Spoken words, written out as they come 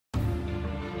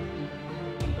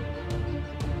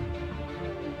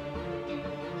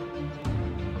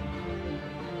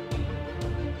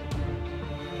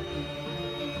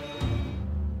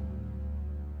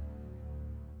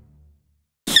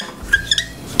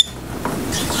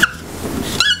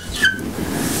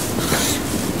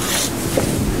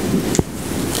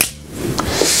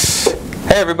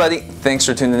everybody, thanks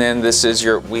for tuning in. This is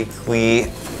your weekly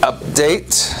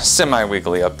update,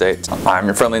 semi-weekly update. I'm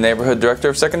your friendly neighborhood director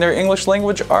of secondary English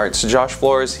language arts, Josh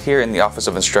Flores, here in the Office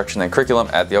of Instruction and Curriculum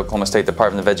at the Oklahoma State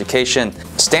Department of Education.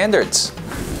 Standards.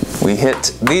 We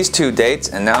hit these two dates,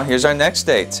 and now here's our next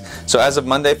date. So as of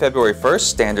Monday, February 1st,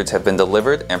 standards have been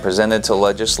delivered and presented to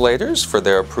legislators for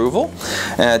their approval.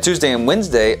 Tuesday and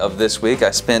Wednesday of this week, I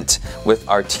spent with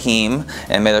our team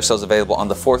and made ourselves available on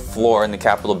the 4th floor in the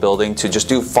Capitol building to just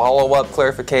do follow-up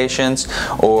clarifications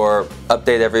or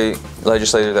update every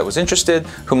legislator that was interested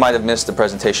who might have missed the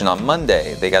presentation on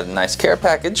Monday. They got a nice care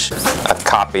package, a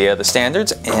copy of the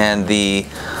standards, and the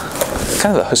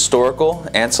kind of a historical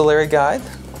ancillary guide.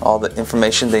 All the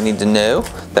information they need to know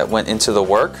that went into the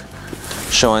work,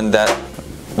 showing that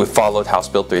we followed House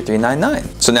Bill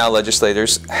 3399. So now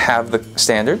legislators have the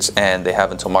standards, and they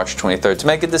have until March 23rd to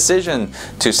make a decision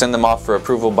to send them off for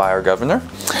approval by our governor.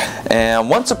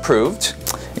 And once approved,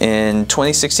 in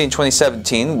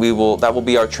 2016-2017, that will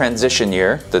be our transition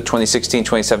year, the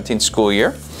 2016-2017 school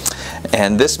year.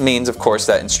 And this means, of course,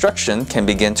 that instruction can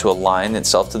begin to align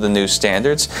itself to the new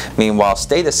standards. Meanwhile,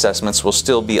 state assessments will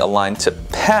still be aligned to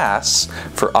pass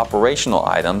for operational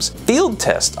items, field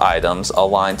test items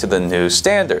aligned to the new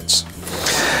standards.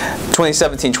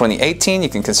 2017-2018, you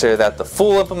can consider that the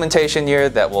full implementation year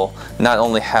that will not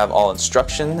only have all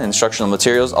instructional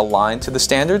materials aligned to the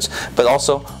standards, but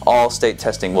also all state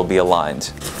testing will be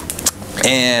aligned.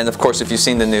 And of course, if you've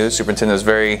seen the news, Superintendent is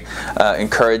very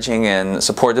encouraging and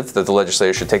supportive that the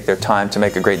legislators should take their time to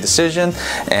make a great decision,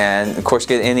 and of course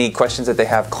get any questions that they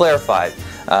have clarified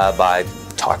by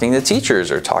talking to teachers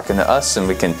or talking to us, and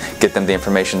we can get them the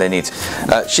information they need.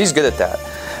 She's good at that.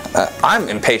 I'm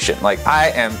impatient. Like, I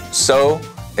am so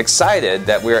excited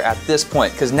that we're at this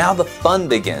point, because now the fun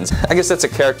begins. I guess that's a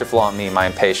character flaw in me, my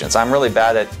impatience. I'm really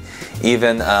bad at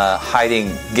even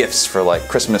hiding gifts for like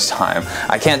Christmas time.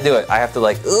 I can't do it. I have to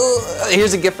like,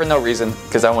 here's a gift for no reason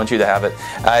because I want you to have it.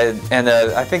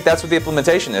 I think that's what the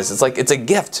implementation is. It's like, it's a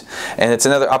gift, and it's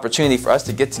another opportunity for us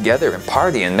to get together and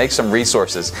party and make some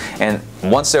resources. And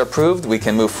once they're approved, we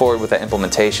can move forward with that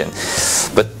implementation.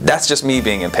 But that's just me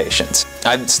being impatient.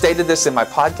 I stated this in my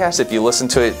podcast. If you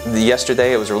listened to it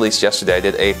yesterday, it was released yesterday. I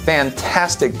did a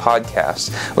fantastic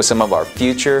podcast with some of our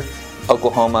future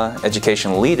Oklahoma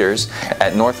education leaders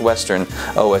at Northwestern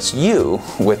OSU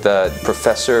with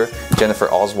Professor Jennifer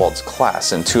Oswald's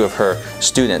class and two of her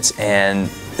students, and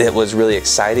it was really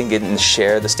exciting getting to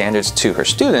share the standards to her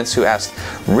students, who asked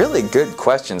really good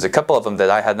questions, a couple of them that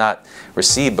I had not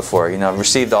received before. You know, I've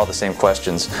received all the same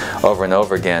questions over and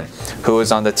over again. Who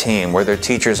was on the team? Were there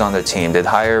teachers on the team? Did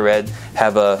higher ed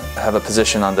have a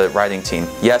position on the writing team?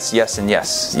 Yes, yes, and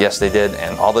yes. Yes, they did,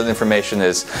 and all that information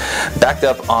is backed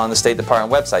up on the State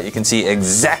Department website. You can see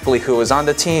exactly who was on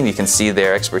the team. You can see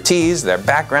their expertise, their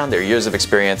background, their years of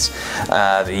experience.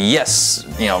 Yes,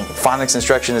 you know, phonics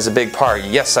instruction is a big part.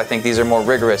 Yes, I think these are more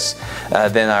rigorous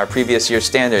than our previous year's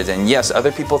standards, and yes,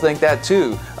 other people think that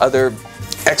too. Other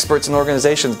experts and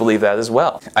organizations believe that as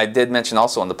well. I did mention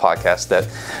also on the podcast that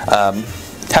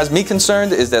has me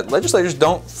concerned is that legislators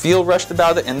don't feel rushed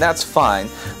about it, and that's fine.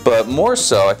 But more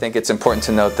so, I think it's important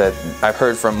to note that I've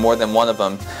heard from more than one of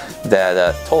them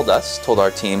that told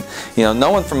our team, you know,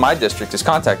 no one from my district is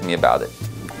contacting me about it.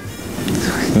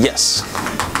 Yes,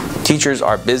 teachers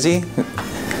are busy.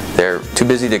 They're too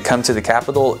busy to come to the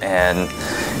Capitol and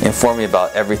inform me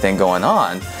about everything going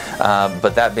on.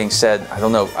 But that being said, I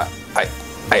don't know,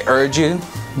 I urge you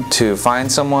to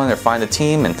find someone or find a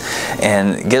team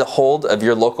and get a hold of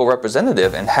your local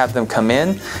representative and have them come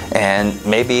in and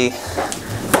maybe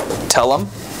tell them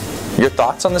your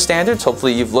thoughts on the standards.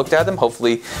 Hopefully you've looked at them.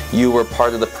 Hopefully you were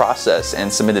part of the process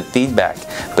and submitted feedback.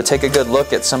 But take a good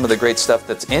look at some of the great stuff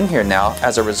that's in here now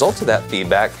as a result of that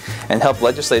feedback, and help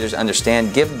legislators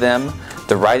understand, give them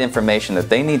the right information that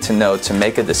they need to know to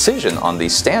make a decision on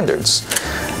these standards.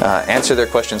 Answer their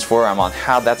questions for them on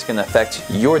how that's going to affect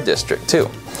your district too,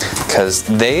 because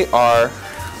they are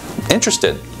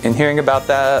interested in hearing about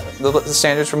the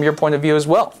standards from your point of view as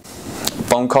well.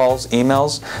 Phone calls,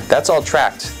 emails, that's all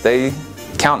tracked. They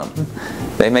count them.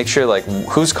 They make sure, like,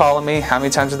 who's calling me, how many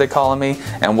times are they calling me,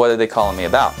 and what are they calling me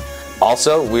about.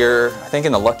 Also, we're, I think,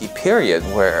 in a lucky period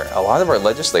where a lot of our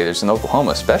legislators in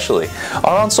Oklahoma especially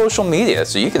are on social media,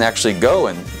 so you can actually go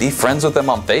and be friends with them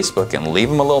on Facebook and leave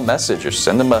them a little message or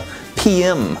send them a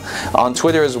PM on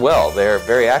Twitter as well. They're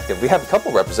very active. We have a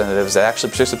couple representatives that actually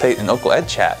participate in Oklahoma Ed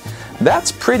Chat.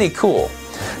 That's pretty cool.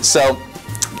 So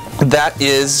that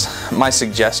is my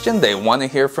suggestion. They want to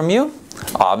hear from you.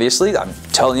 Obviously, I'm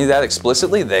telling you that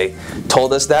explicitly. They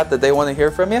told us that they want to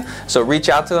hear from you. So reach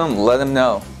out to them, let them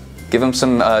know. give them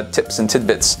some tips and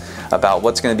tidbits about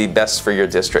what's going to be best for your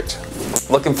district.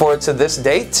 Looking forward to this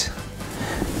date.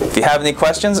 If you have any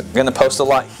questions, I'm going to post a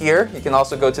lot here. You can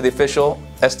also go to the official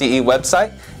SDE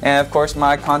website, and of course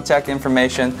my contact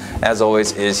information, as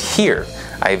always, is here.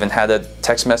 I even had a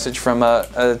text message from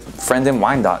a friend in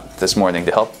Wyandotte this morning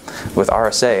to help with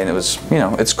RSA, and it was, you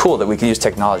know, it's cool that we can use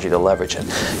technology to leverage it,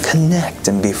 connect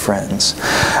and be friends.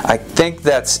 I think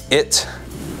that's it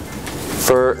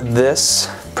for this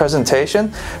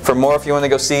presentation. For more, if you want to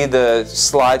go see the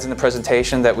slides in the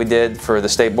presentation that we did for the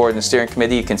State Board and the Steering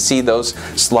Committee, you can see those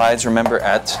slides, remember,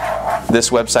 at this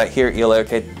website here,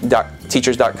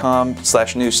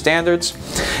 elaokteachers.com/new standards,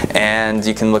 and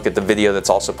you can look at the video that's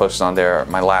also posted on there,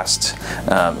 my last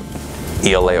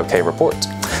ELAOK report.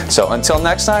 So until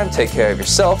next time, take care of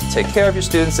yourself, take care of your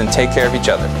students, and take care of each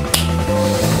other.